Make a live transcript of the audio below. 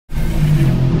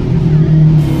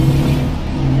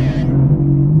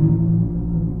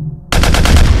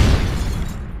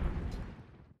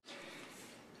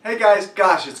guys,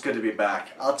 gosh, it's good to be back.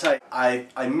 I'll tell you,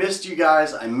 I missed you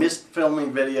guys. I missed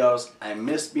filming videos. I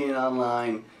missed being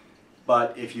online.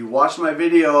 But if you watched my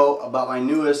video about my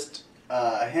newest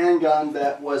handgun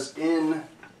that was in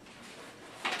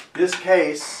this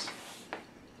case,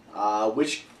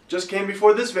 which just came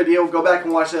before this video, go back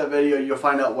and watch that video. You'll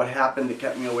find out what happened that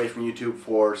kept me away from YouTube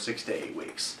for 6 to 8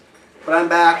 weeks. But I'm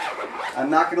back. I'm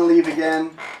not going to leave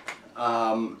again.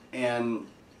 And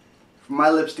from my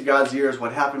lips to God's ears,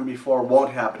 what happened before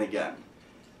won't happen again.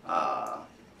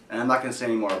 And I'm not going to say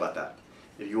any more about that.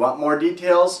 If you want more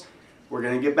details, we're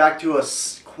going to get back to a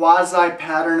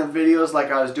quasi-pattern of videos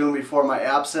like I was doing before my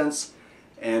absence.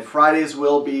 And Fridays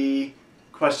will be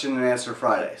question and answer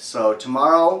Friday. So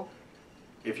tomorrow,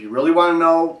 if you really want to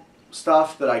know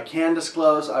stuff that I can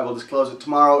disclose, I will disclose it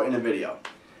tomorrow in a video.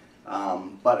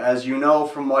 But as you know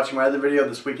from watching my other video,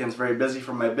 this weekend's very busy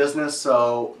for my business,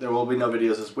 so there will be no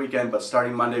videos this weekend, but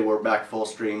starting Monday we're back full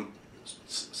steam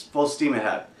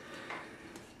ahead.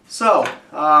 So,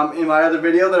 in my other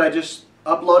video that I just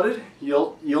uploaded,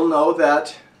 you'll know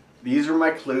that these are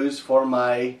my clues for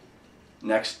my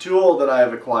next tool that I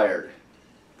have acquired.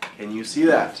 Can you see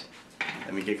that?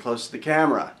 Let me get close to the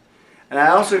camera. And I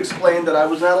also explained that I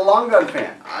was not a long gun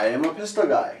fan. I am a pistol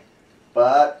guy.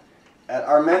 But at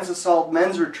our men's assault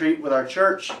men's retreat with our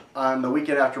church on the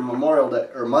weekend after Memorial Day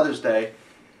or Mother's Day,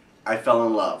 I fell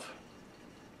in love.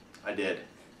 I did.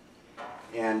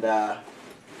 And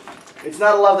it's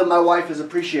not a love that my wife is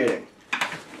appreciating.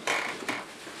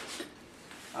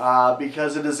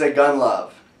 Because it is a gun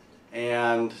love.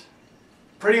 And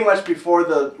pretty much before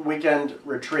the weekend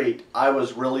retreat, I'm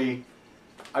going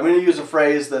to use a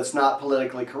phrase that's not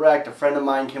politically correct. A friend of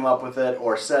mine came up with it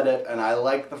or said it, and I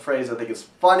like the phrase. I think it's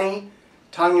funny,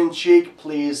 tongue-in-cheek.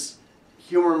 Please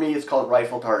humor me. It's called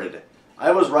rifle-tarded.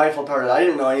 I was rifle-tarded. I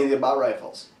didn't know anything about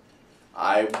rifles.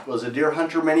 I was a deer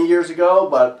hunter many years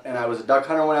ago, and I was a duck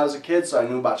hunter when I was a kid, so I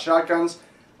knew about shotguns.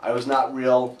 I was not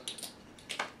real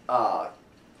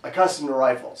accustomed to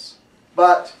rifles.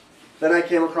 But then I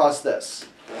came across this.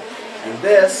 And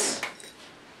this,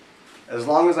 as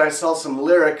long as I sell some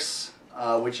lyrics,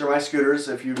 which are my scooters,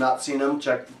 if you've not seen them,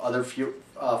 check other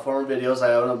former videos.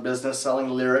 I own a business selling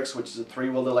lyrics, which is a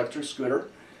 3-wheeled electric scooter.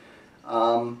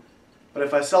 But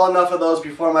if I sell enough of those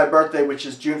before my birthday, which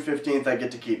is June 15th, I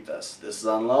get to keep this. This is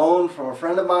on loan from a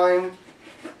friend of mine,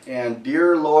 and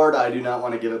dear Lord, I do not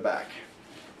want to give it back.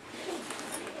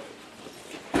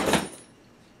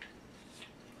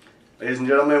 Ladies and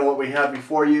gentlemen, what we have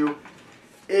before you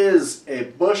is a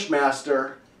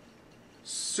Bushmaster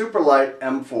Superlite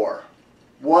M4.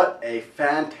 What a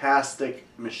fantastic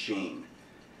machine.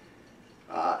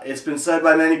 It's been said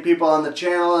by many people on the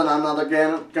channel and on other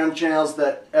gun channels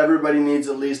that everybody needs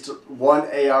at least one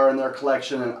AR in their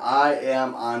collection, and I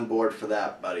am on board for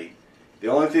that, buddy. The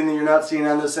only thing that you're not seeing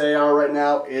on this AR right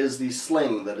now is the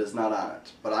sling that is not on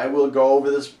it. But I will go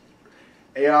over this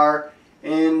AR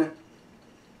in,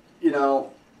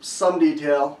 some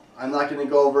detail. I'm not going to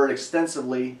go over it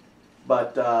extensively,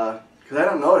 but because I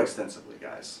don't know it extensively,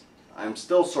 guys. I'm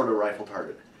still sort of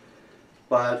rifle-tarded.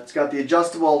 But it's got the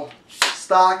adjustable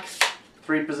stock,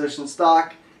 3-position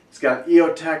stock. It's got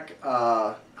EOTech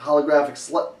holographic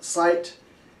sight.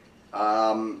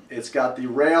 It's got the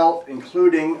rail,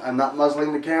 including, I'm not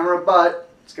muzzling the camera, but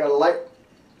it's got a light.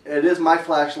 It is my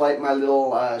flashlight, my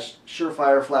little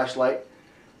Surefire flashlight.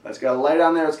 It's got a light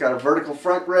on there. It's got a vertical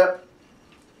front grip.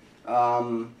 It's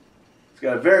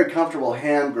got a very comfortable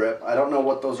hand grip. I don't know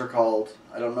what those are called.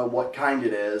 I don't know what kind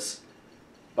it is.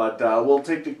 But we'll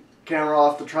take the camera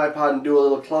off the tripod and do a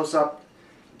little close-up.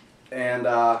 And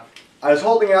I was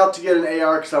holding out to get an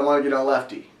AR because I want to get a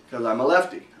lefty. Because I'm a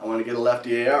lefty. I want to get a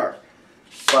lefty AR.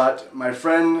 But my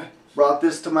friend brought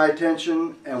this to my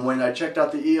attention, and when I checked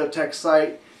out the EOTech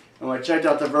site, and when I checked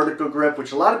out the vertical grip,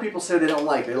 which a lot of people say they don't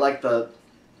like. They like the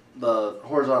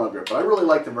horizontal grip, but I really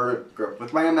like the vertical grip.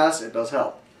 With my MS, it does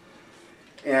help.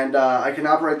 And I can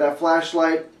operate that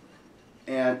flashlight,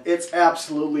 and it's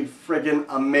absolutely friggin'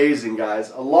 amazing,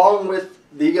 guys. Along with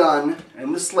the gun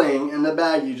and the sling and the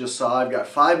bag you just saw, I've got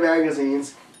 5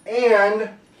 magazines and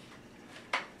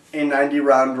a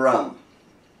 90-round drum.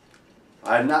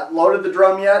 I have not loaded the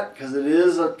drum yet because it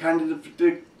is a kind of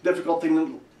difficult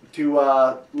thing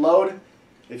to load.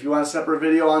 If you want a separate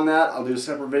video on that, I'll do a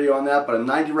separate video on that. But a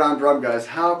 90-round drum, guys,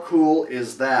 how cool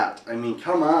is that? I mean,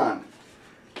 come on.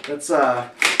 That's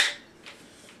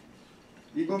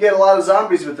you can get a lot of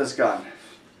zombies with this gun.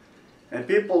 And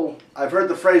people, I've heard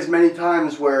the phrase many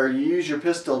times where you use your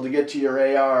pistol to get to your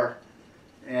AR.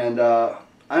 And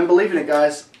I'm believing it,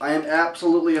 guys. I am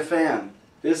absolutely a fan.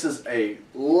 This is a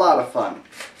lot of fun.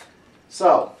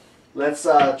 So, let's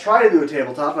try to do a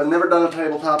tabletop. I've never done a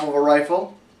tabletop of a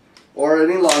rifle or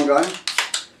any long gun,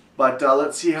 but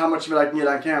let's see how much of it I can get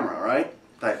on camera, alright?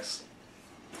 Thanks.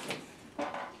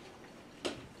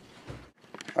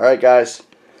 Alright guys,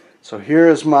 so here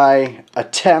is my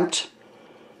attempt,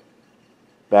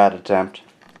 bad attempt,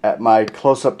 at my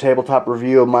close-up tabletop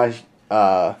review of my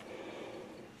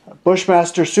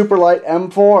Bushmaster Superlite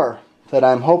M4 that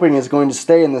I'm hoping is going to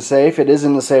stay in the safe. It is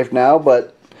in the safe now,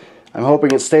 but I'm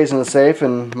hoping it stays in the safe,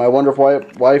 and my wonderful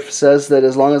wife says that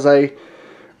as long as I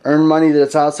earn money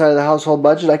that's outside of the household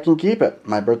budget, I can keep it.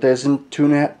 My birthday is in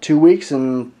 2 weeks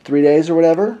and 3 days or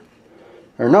whatever.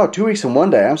 Or no, 2 weeks and 1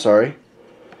 day, I'm sorry.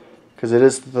 Because it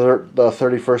is the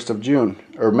 31st of June,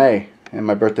 or May, and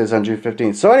my birthday is on June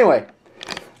 15th. So anyway,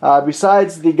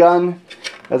 besides the gun,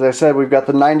 as I said, we've got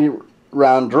the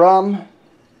 90-round drum,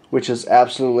 which is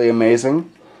absolutely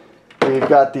amazing. We've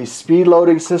got the speed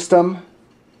loading system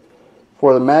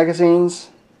for the magazines.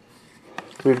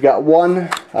 We've got one,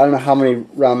 I don't know how many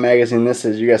round magazine this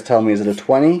is. You guys tell me, is it a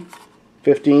 20?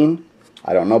 15?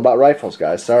 I don't know about rifles,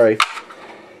 guys, sorry.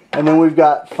 And then we've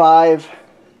got 5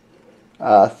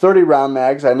 30 round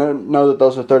mags. I know that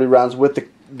those are 30 rounds with the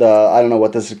I don't know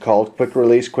what this is called, quick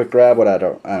release, quick grab, what I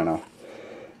don't know.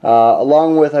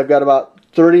 Along with, I've got about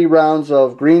 30 rounds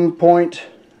of green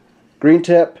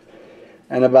tip,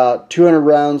 and about 200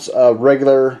 rounds of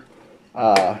regular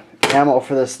ammo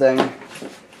for this thing.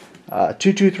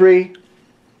 223.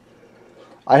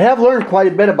 I have learned quite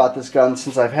a bit about this gun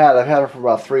since I've had it for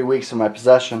about 3 weeks in my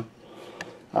possession.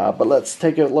 But let's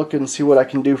take a look and see what I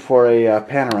can do for a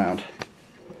pan around.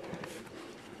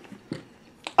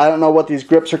 I don't know what these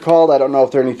grips are called. I don't know if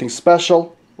they're anything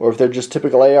special or if they're just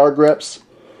typical AR grips.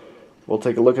 We'll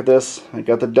take a look at this. I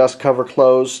got the dust cover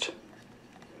closed.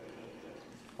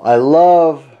 I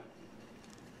love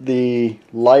the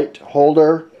light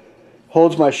holder.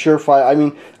 Holds my Surefire. I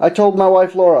mean, I told my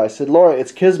wife Laura, I said, Laura,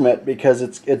 it's Kismet because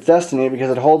it's destiny because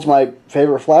it holds my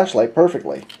favorite flashlight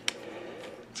perfectly.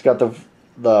 It's got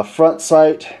the front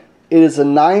sight. It is a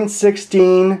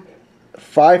 916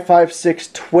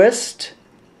 5.56 twist.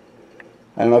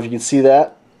 I don't know if you can see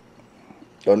that.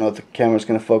 Don't know if the camera's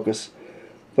going to focus.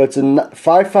 But it's a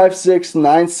 5.56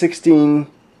 916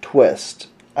 twist.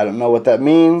 I don't know what that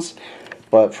means,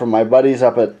 but from my buddies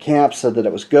up at camp said that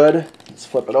it was good. Let's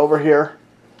flip it over here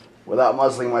without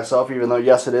muzzling myself, even though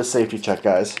yes, it is safety check,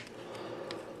 guys.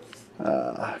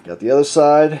 Got the other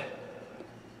side.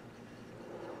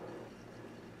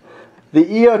 The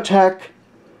EOTech,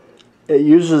 it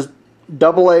uses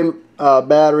AA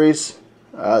batteries.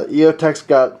 EOTech's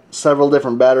got several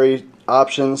different battery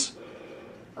options.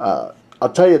 I'll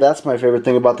tell you, that's my favorite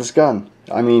thing about this gun.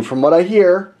 I mean, from what I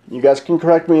hear, you guys can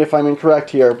correct me if I'm incorrect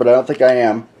here, but I don't think I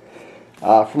am.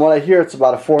 From what I hear, it's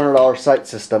about a $400 sight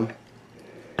system.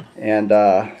 And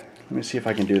let me see if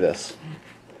I can do this.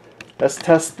 Let's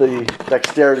test the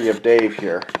dexterity of Dave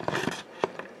here.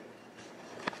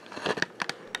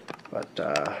 But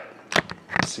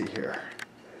let's see here.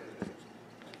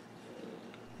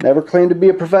 Never claimed to be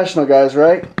a professional, guys,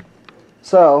 right?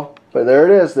 So, but there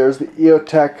it is. There's the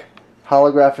EOTech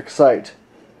holographic sight.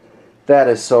 That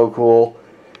is so cool.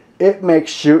 It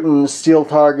makes shooting steel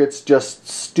targets just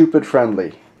stupid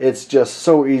friendly. It's just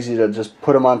so easy to just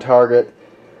put them on target.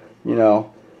 You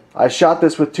know, I shot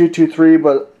this with 223,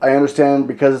 but I understand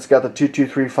because it's got the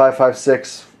 223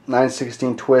 5.56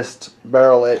 916 twist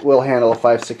barrel, it will handle a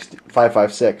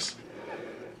 5.56.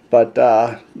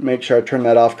 But make sure I turn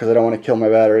that off because I don't want to kill my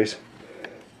batteries.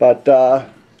 But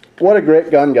what a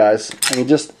great gun, guys. I mean,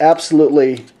 just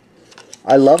absolutely,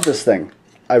 I love this thing.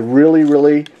 I really,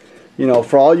 really, you know,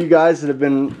 for all you guys that have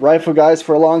been rifle guys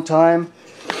for a long time,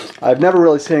 I've never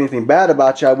really said anything bad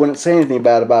about you. I wouldn't say anything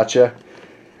bad about you.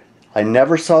 I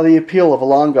never saw the appeal of a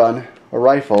long gun, a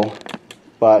rifle,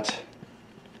 but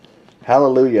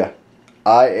hallelujah,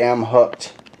 I am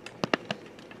hooked.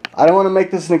 I don't want to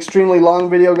make this an extremely long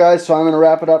video, guys, so I'm going to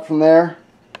wrap it up from there.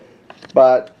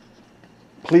 But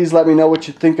please let me know what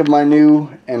you think of my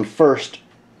new and first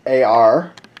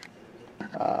AR.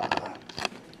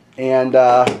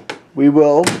 We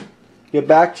will get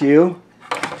back to you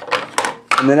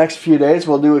in the next few days.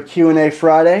 We'll do a Q&A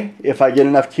Friday if I get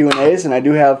enough Q&As, and I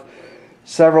do have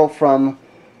several from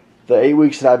the 8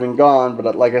 weeks that I've been gone,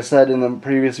 but like I said in the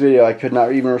previous video, I could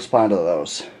not even respond to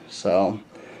those. So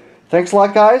thanks a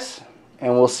lot, guys,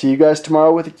 and we'll see you guys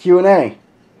tomorrow with a Q&A.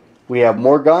 We have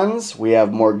more guns, we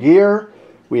have more gear,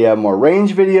 we have more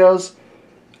range videos.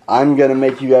 I'm gonna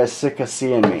make you guys sick of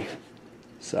seeing me.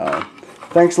 So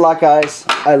thanks a lot, guys.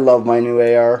 I love my new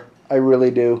AR. I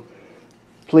really do.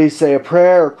 please say a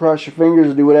prayer or cross your fingers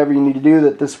or do whatever you need to do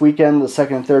that this weekend, the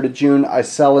 2nd and 3rd of June, I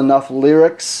sell enough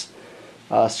Lyrics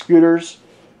scooters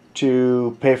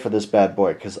to pay for this bad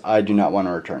boy, because I do not want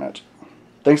to return it.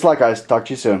 Thanks a lot, guys. Talk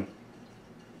to you soon.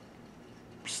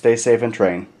 Stay safe and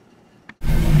train.